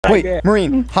Wait,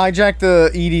 Marine, hijack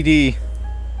the EDD.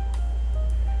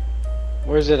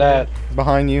 Where's it at?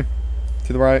 Behind you.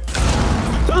 To the right.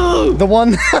 The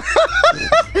one...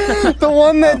 the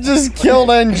one that just killed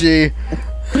NG.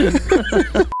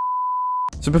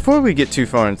 So before we get too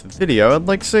far into the video, I'd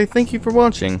like to say thank you for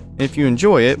watching. If you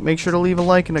enjoy it, make sure to leave a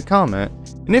like and a comment.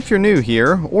 And if you're new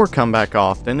here, or come back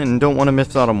often and don't want to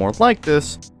miss out on more like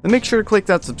this, then make sure to click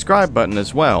that subscribe button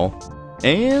as well.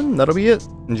 And that'll be it.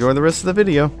 Enjoy the rest of the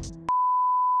video.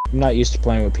 I'm not used to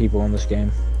playing with people in this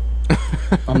game.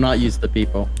 I'm not used to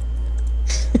people.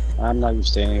 I'm not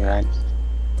used to anything.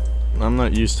 I'm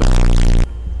not used to...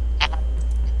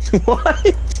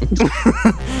 What?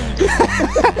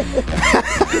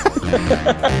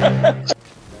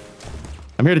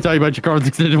 I'm here to tell you about your car's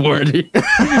extended warranty.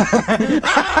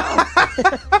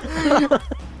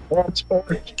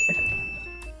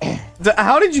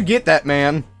 How did you get that,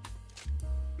 man?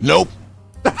 Nope.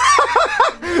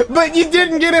 But you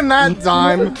didn't get him that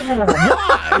time.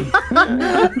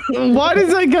 Why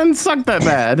does that gun suck that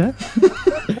bad?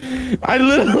 I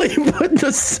literally put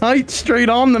the sight straight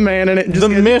on the man and it just... The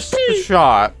missed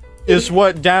shot is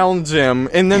what downs him,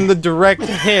 and then the direct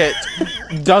hit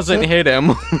doesn't hit him.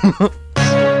 Hold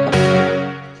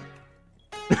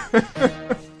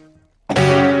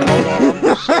on,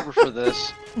 I'm sober for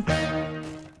this.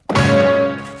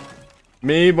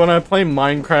 Me, when I play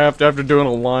Minecraft after doing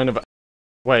a line of...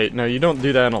 Wait, no, you don't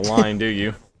do that in a line, do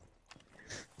you?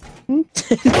 Not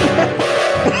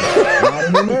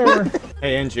anymore.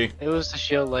 Hey, Angie. It was the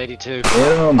shield lady too.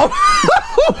 Why?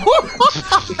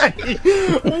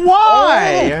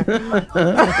 Why?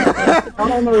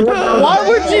 Why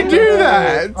would you do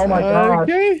that? Oh my god.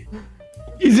 Okay.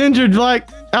 He's injured, like,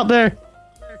 out there.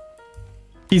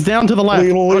 He's down to the left.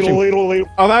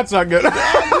 Oh, that's not good.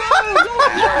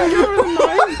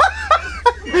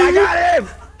 I got him!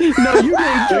 No, you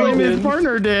didn't kill him, his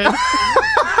partner did.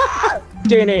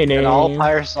 And all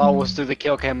Pyre saw was through the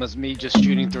kill cam was me just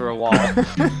shooting through a wall.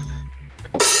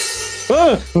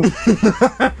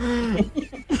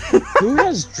 Who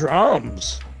has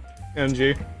drums?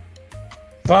 NG.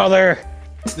 Father!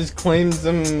 Just claims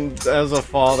him as a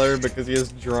father because he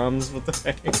has drums. What the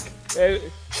heck? It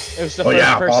was the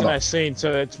first person I've seen,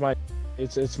 so it's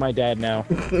my dad now.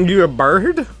 You a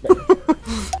bird?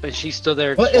 But she's still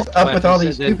there. What is up with all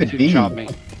these stupid bees? Shot me.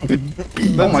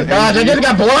 Oh my god, I just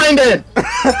got blinded!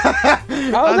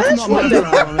 Oh, that's what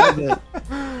that...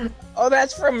 Oh,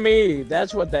 that's from me.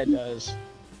 That's what that does.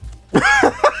 Woo,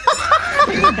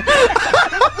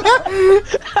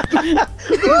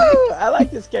 I like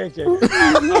this character.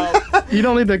 You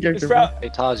don't need that character. Hey,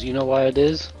 Taz, you know why it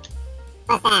is?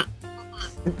 What's that?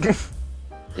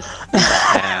 It's the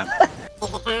tab.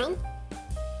 Is it time?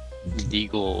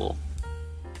 Deagle.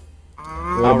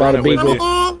 What about a beagle?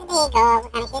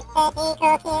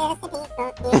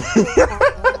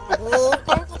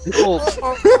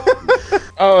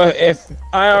 Oh, if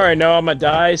I already know I'm gonna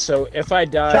die, so if I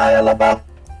die,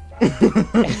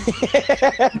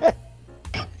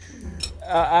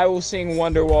 I will sing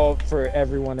Wonderwall for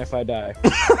everyone if I die.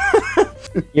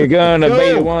 You're gonna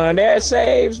be the one that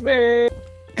saves me.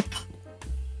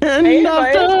 And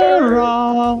after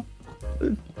all,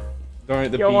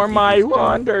 you're my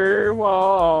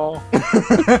Wonderwall.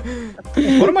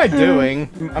 What am I doing?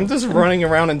 I'm just running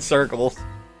around in circles.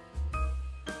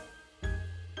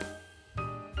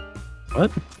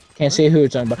 What? Can't see who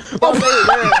it's on, but oh,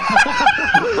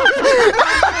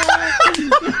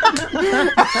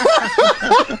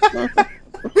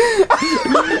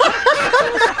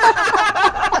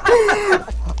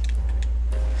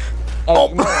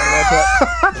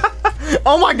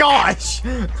 Oh my gosh!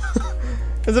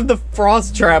 As if the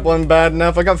frost trap wasn't bad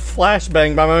enough, I got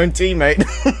flashbanged by my own teammate.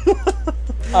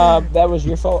 that was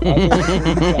your fault. You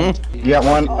got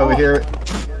one over here.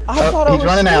 He's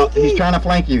running out. He's trying to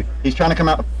flank you. He's trying to come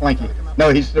out to flank you. No,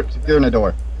 he's securing the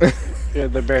door. Yeah,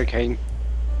 the barricade.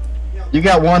 You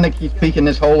got one that keeps peeking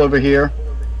this hole over here.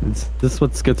 Is this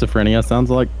what schizophrenia sounds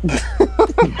like?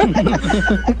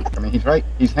 I mean, he's right.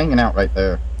 He's hanging out right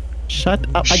there. Shut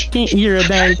up! I can't hear a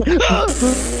thing.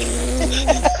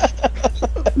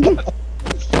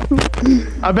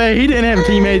 I bet he didn't have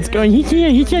teammates going. He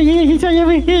can't.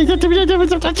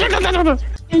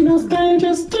 In those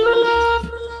dangers to love,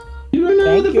 you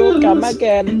know Thank you. Come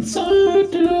again. And so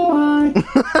do I.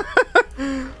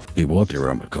 He walked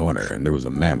around the corner and there was a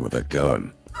man with a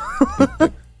gun.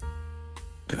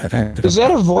 Is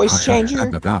that a voice changer?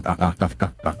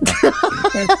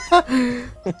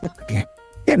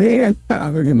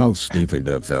 You know, stupid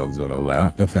themselves on a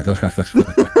laugh.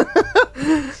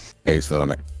 Hey,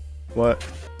 son, What?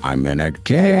 I'm in a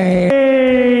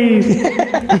cave.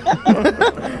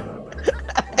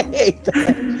 I hate that.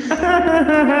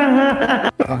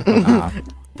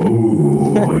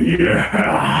 Oh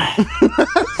yeah.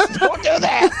 Don't do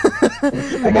that.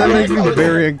 That makes me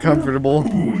very uncomfortable.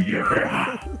 Oh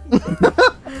yeah.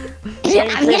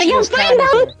 I'm gonna go find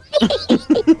them.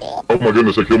 Oh my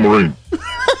goodness, I killed Marine.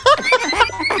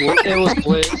 It was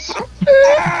Blitz.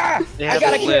 They have a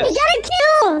You Blitz. got a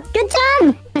kill. Good job.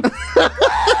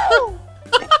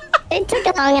 It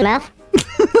took long enough.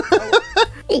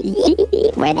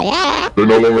 Where they at? They're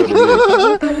no longer at the Blitz.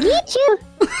 I'm gonna get you.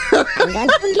 I'm gonna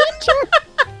go get you.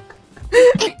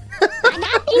 I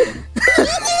got you.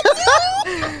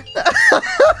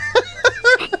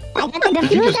 I got the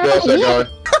Did you just diffuser pass that right here. guy?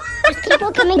 There's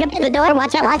people coming up to the door.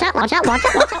 Watch out, watch out, watch out, watch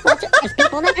out, watch out, watch out. There's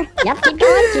people there. Yep, keep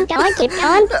going, keep going, keep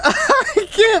going. I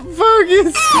can't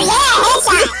focus. Oh,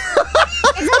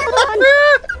 yeah, headshot.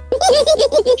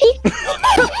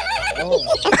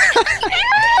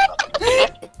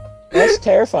 That's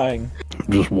terrifying.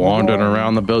 Just wandering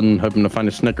around the building hoping to find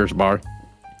a Snickers bar.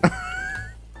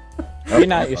 Be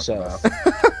not yourself.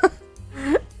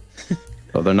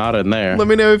 So they're not in there. Let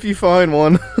me know if you find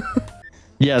one.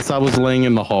 Yes, I was laying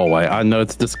in the hallway. I know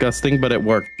it's disgusting, but it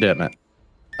worked, didn't it?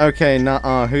 Okay,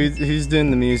 nuh-uh. Who's doing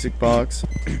the music box?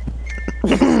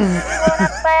 Wanna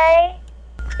play?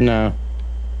 No.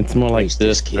 It's more like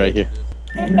this right here.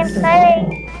 We can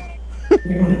play.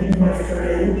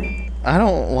 I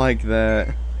don't like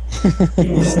that.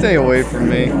 You stay away from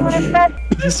me. Wanna press?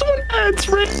 This one adds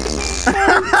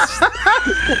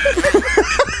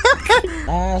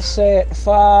I set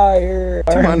fire.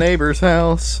 To my neighbor's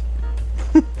house.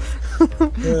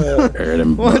 Watch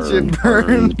it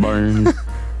burn. Burn.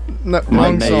 No, My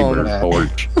wrong neighbor's song.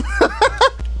 porch.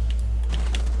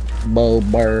 Bo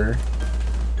Burr.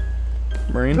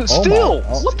 Marine? But Oh still, my-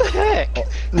 oh. what the heck?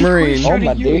 Marine. Oh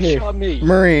my You dear. shot me.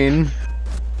 Marine.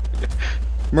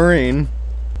 Marine.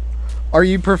 Are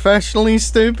you professionally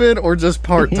stupid or just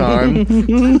part-time? It's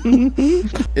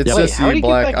Wait, just how do you, you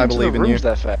Black. get back I into believe the in you. rooms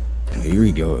that fast? And here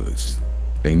he goes,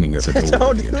 aiming at the door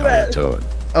Don't the do entire that. time.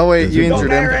 Oh wait, you There's a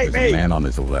injured him. Right, There's a man on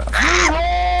his left.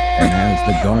 And as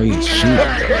the guy is shooting,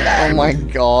 Oh my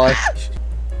gosh.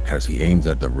 as he aims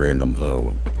at the random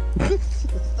zone,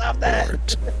 Stop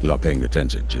that. not paying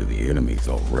attention to the enemies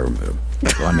all around him.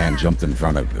 One man jumped in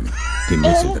front of him. He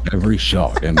misses every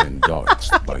shot and then dodges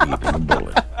by eating a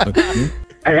bullet.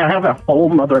 I have a whole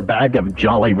mother bag of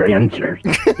Jolly Ranchers.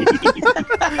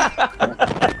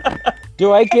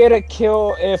 Do I get a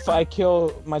kill if I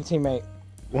kill my teammate?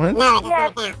 What? No, it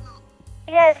doesn't count.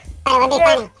 Yes. That would be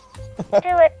Yes. funny.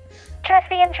 Do it. Trust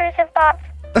the intrusive thoughts.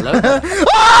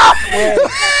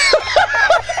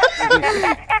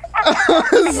 I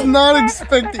was not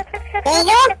expecting. There you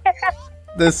go.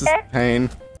 This is pain.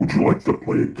 Would you like to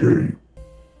play a game?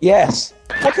 Yes.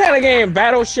 What kind of game?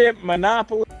 Battleship?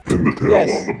 Monopoly? In the tail Yes.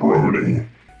 on the brony.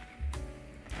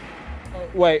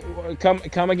 Wait,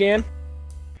 come again?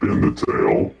 In the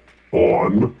tail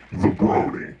on the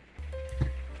brony.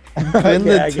 Pin Okay,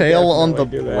 the I can tail on the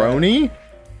definitely do that. brony?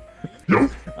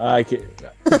 Yep. I can.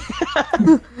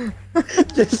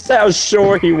 Just how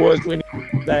sure he was when he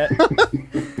did that.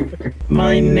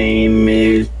 My name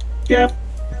is Jeff.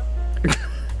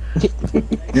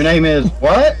 Your name is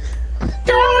what?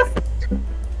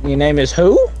 Your name is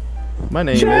who? My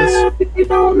name is. Jeff. If you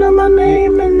don't know my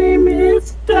name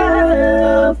is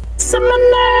Jeff. Say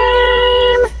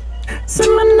my name. Say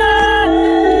my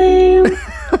name.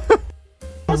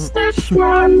 Mustache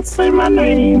man, say my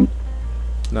name.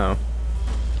 No.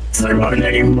 Say my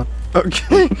name.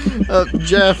 Okay.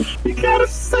 Jeff. You gotta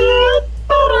say it.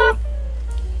 Hold up.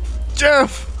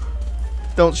 Jeff!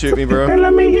 Don't shoot me, bro.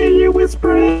 Let me hear you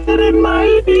whisper it in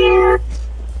my ear.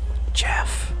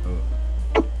 Jeff.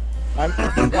 Why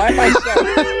am I stuck?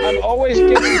 I'm always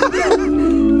getting stuck.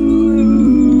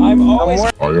 I'm always. I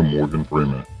am Morgan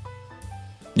Freeman.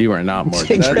 You are not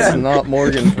Morgan. That's not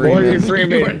Morgan Freeman. Morgan You are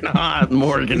Freeman. not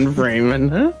Morgan Freeman,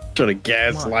 huh? Trying to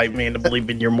gaslight me into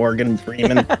believing you're Morgan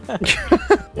Freeman.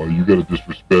 Why you gotta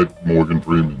disrespect Morgan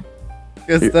Freeman?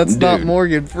 Because that's not Dude.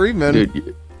 Morgan Freeman.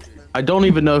 Dude, I don't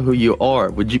even know who you are.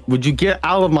 Would you get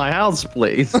out of my house,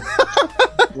 please?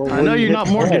 I know you're not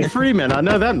Morgan Freeman. I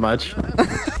know that much.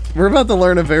 We're about to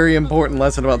learn a very important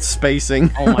lesson about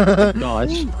spacing. Oh my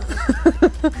gosh.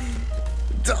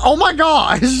 Oh my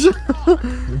gosh!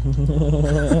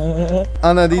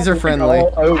 Oh no, these are friendly.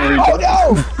 Oh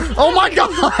no! Oh my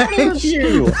gosh!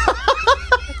 You.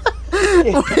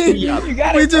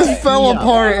 We just fell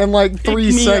apart in like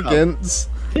 3 me up. seconds.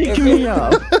 Pick me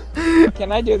up.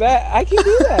 Can I do that? I can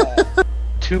do that.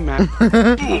 Two map.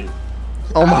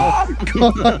 Oh my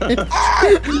god.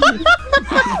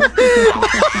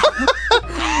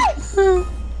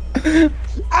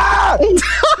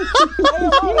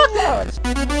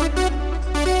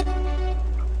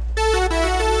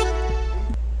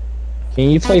 Can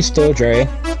you play Still Dre?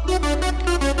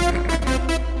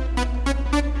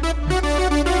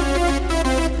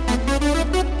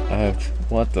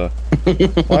 What the?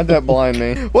 Why'd that blind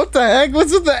me? What the heck?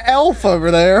 What's with the elf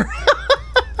over there?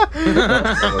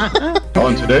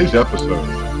 On today's episode,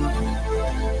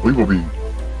 we will be...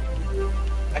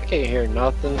 I can't hear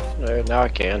nothing. Now I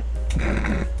can.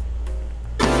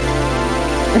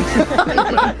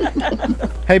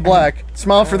 Hey, Black,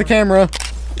 smile for the camera.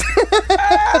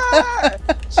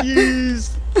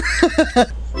 Jeez.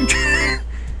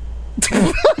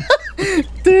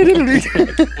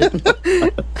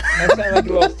 That sounded like a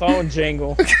little phone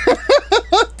jingle.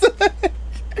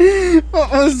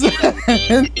 What was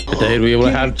that? Today we will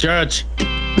have church.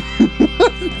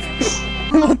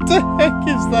 What the heck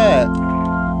is that?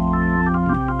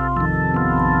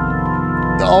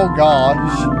 Oh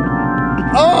gosh.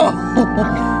 Oh!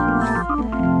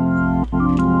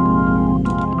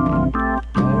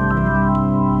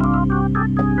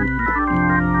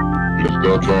 It's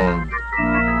that time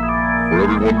for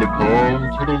everyone to come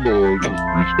to the Lord. Just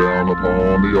reach down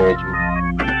upon the altar.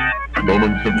 Come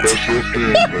and confess your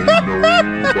sins.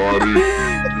 Ain't nobody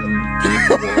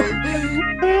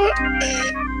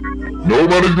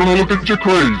Nobody's gonna look at you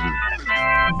crazy.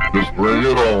 Just bring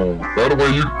it on. That way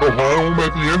you can go home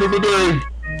at the end of the day.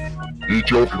 Eat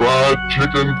your fried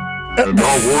chicken and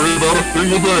not worry about a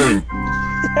single thing.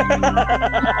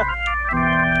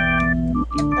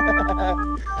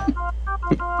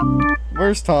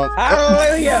 Where's Tom?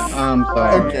 Hallelujah! I'm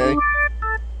sorry. Okay.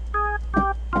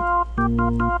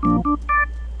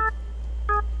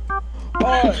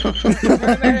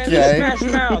 Okay. Smash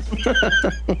mouth.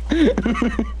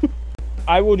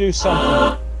 I will do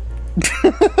something.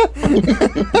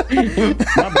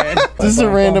 My bad. This is a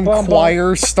random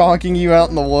choir stalking you out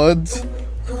in the woods.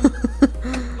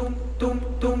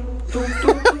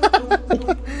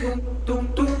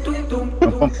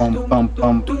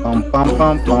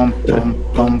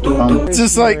 It's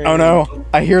just like, oh no,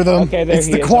 I hear them. Okay, there it's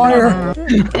he the is. choir.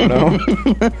 Oh no.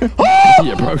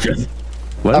 He approaches.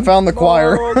 What? I found the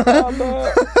choir.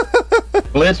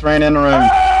 Blitz ran in the room.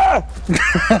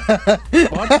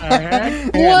 What the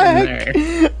heck? Black.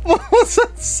 What was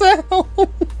that sound?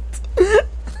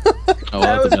 Oh,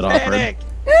 that's a bit awkward.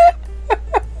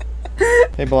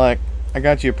 Hey Black, I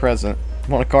got you a present.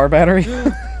 Want a car battery?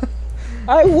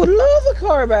 I would love a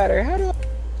car battery. How do I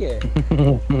get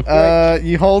it?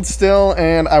 You hold still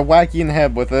and I whack you in the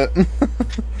head with it.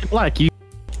 Black, you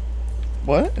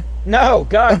What? No,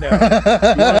 God no. want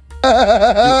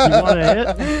a hit?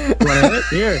 You want a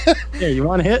hit? Here, you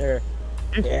want a hit? Here.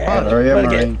 Oh, Yeah. hurry up,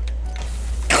 Look at- Marine.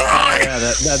 Yeah,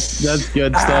 that's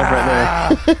good stuff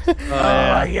right there.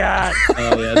 Oh my God.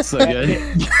 Oh yeah, it's so good.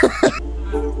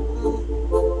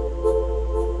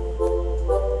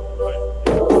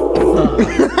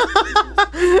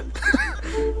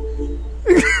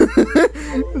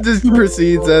 Just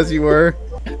proceeds as you were.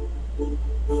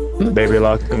 Baby,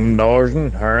 lock them doors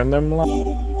and turn them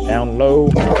down low.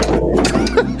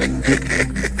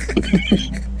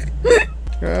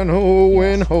 Gotta know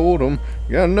when to hold 'em,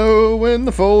 gotta know when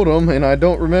to fold 'em, and I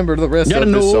don't remember the rest Gotta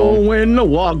of this know song. when to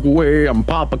walk away. I'm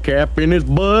Papa Cap in his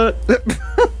butt.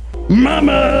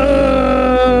 Mama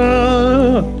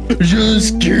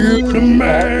just killed a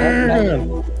man.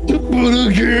 Put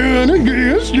a gun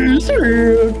against his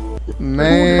head.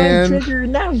 Man. Trigger,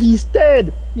 now he's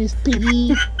dead. Miss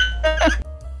Piggy.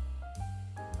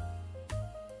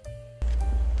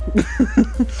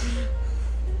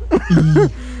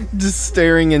 Just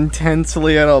staring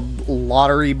intensely at a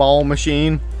lottery ball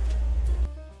machine.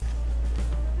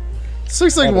 This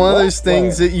looks like one of those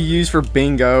things that you use for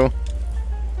bingo.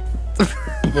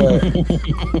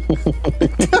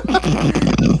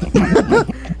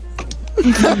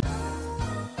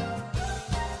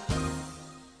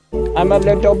 I'm a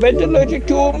little bit allergic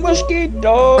to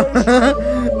mosquitoes.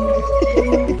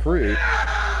 Fruit.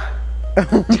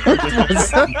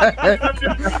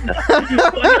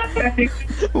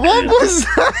 What was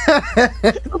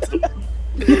that?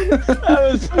 That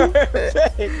was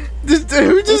perfect.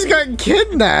 Who just got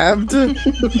kidnapped?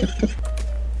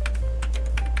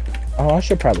 Oh, I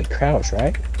should probably crouch,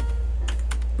 right?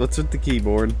 What's with the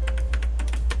keyboard?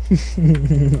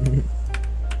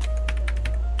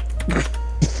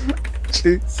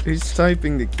 Who's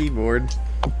typing the keyboard?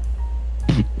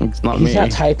 It's not He's me. not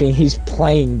typing, he's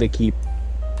playing the key.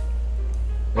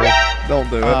 Don't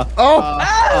do it. Oh!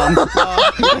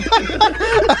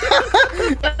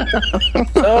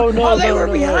 Oh no, they were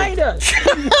behind us.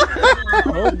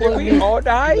 Did we all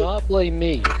die? Do not blame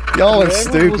me. Y'all are Whoever was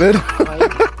stupid.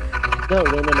 behind- No.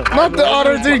 Not the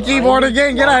auto-tune keyboard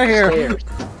again. Get out of here.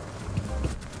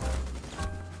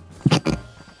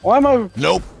 Why am I?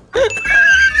 Nope.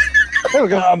 There we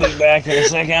go. I'll be back in a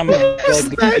second. I'm gonna go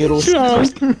get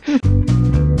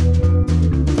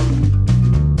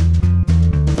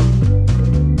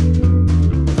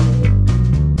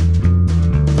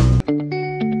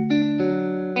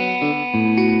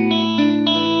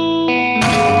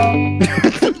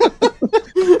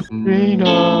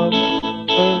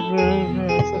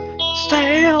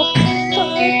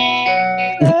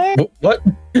What?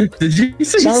 Did you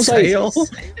say Sounds like- sail?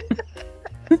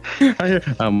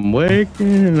 I'm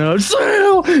waking up.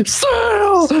 Sail!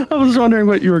 Sail! I was wondering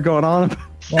what you were going on about.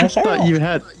 I thought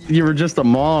you were just a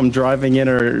mom driving in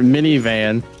her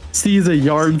minivan, sees a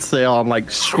yard sale and like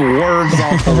swerves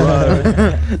off the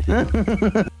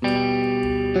road.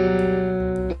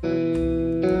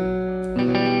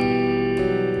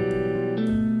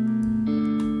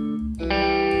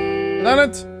 Done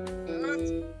it.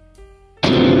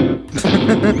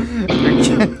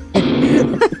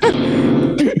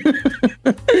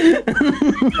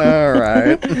 All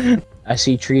right. I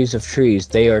see trees of trees.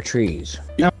 They are trees.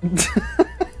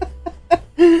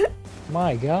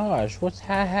 My gosh, what's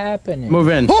happening? Move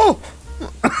in. Oh!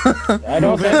 I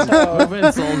don't think so. Move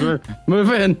in, soldier.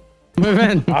 Move in. Move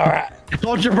in. All right.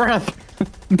 Hold your breath.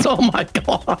 Oh my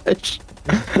gosh.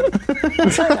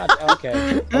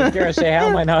 Okay. I was gonna say, how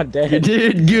am I not dead? You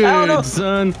did good,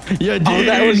 son. You did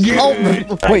that was good.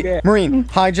 Oh, wait, Marine,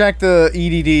 hijack the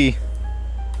EDD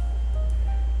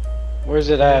Where's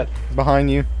it at?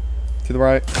 behind you, to the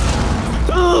right.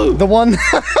 The one,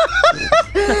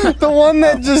 the one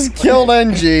that just killed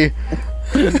NG.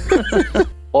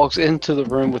 Walks into the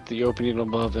room with the opening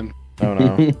above him. Oh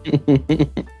no.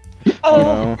 Oh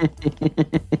no.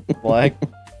 Black.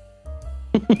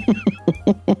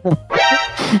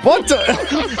 What the?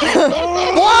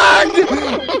 Black!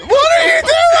 What are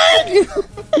you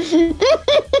doing?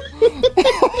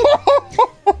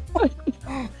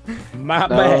 My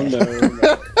bad. No.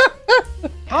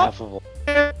 Half of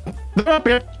them. Drop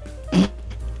it.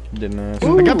 Didn't ask.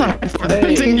 I got the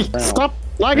thing. Stop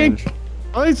lagging.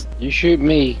 Please. You shoot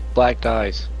me, black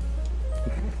dies.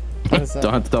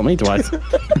 Don't have to tell me twice.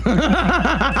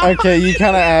 Okay, you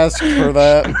kind of asked for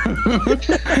that.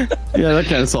 Yeah, that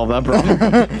kind of solved that problem.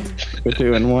 We're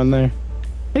 2 and 1 there.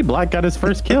 Hey, Black got his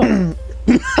first kill.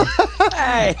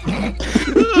 Hey.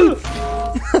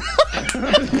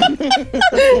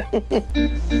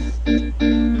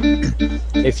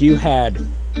 If you had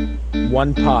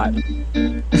 1 pot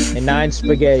and 9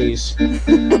 spaghettis,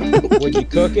 would you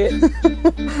cook it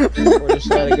or just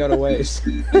let it go to waste?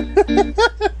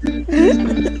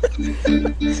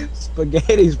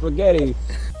 Spaghetti.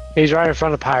 He's right in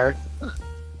front of Pirate.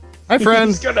 Hi, friend.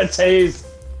 He's gonna tase.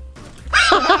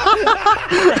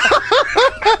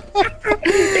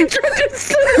 He tried to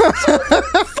set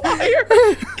fire.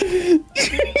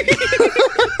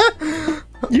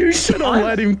 You should have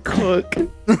let him cook.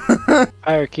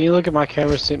 Pirate, can you look at my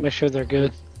cameras to make sure they're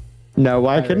good? No,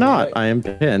 I cannot. I am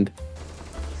pinned.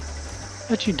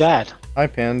 But you died. Hi,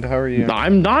 Pinned. How are you?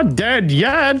 I'm not dead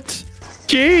yet.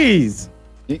 Jeez.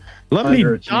 Let me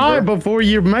die before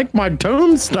you make my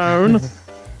tombstone.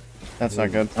 That's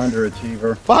not good.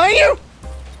 Underachiever. Behind you!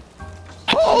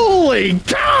 Holy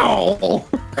cow!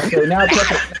 Okay, now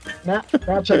check it. Now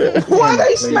check it. Why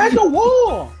they smack a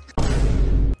wall?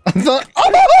 I thought. Oh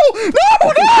no!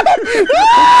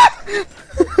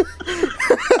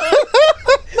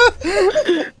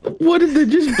 What did they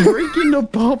just break into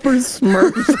Popper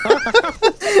Smurf's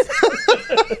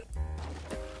house?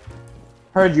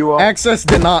 Heard you all. Access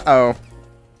did not. Oh.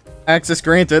 Access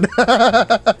granted.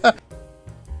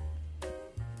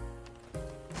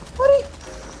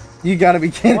 You gotta be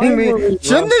kidding me.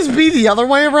 Shouldn't this be the other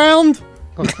way around?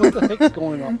 What the heck's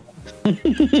going on?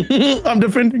 I'm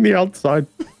defending the outside.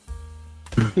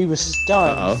 He was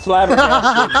stunned,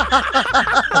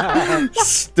 flabbergasted.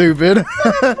 Stupid.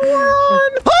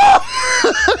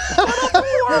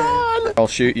 I'll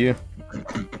shoot you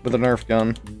with a Nerf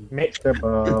gun.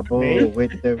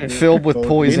 Filled with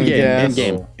poison gas.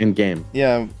 In game.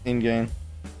 Yeah, in game.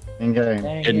 In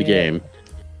game.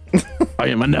 I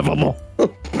am inevitable.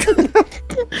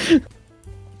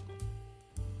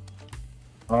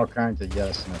 All kinds of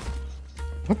yes.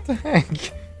 What the heck?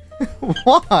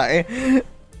 Why?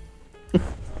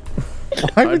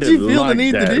 Why would you feel the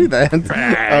need to do that?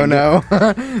 Oh no.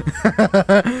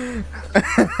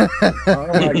 Oh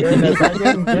my goodness, I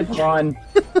didn't get one.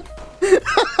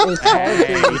 It's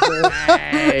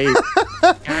Hey.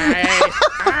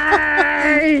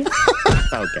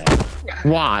 Okay.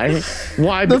 Why?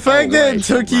 Why? The fact that it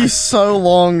took you so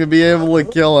long to be able to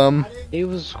kill him. He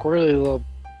was squirrely little,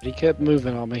 but he kept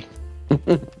moving on me.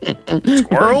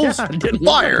 Squirrels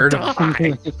fired. What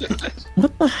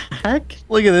the heck?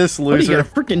 Look at this What, you loser. got a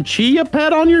freaking chia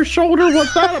pet on your shoulder?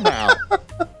 What's that about?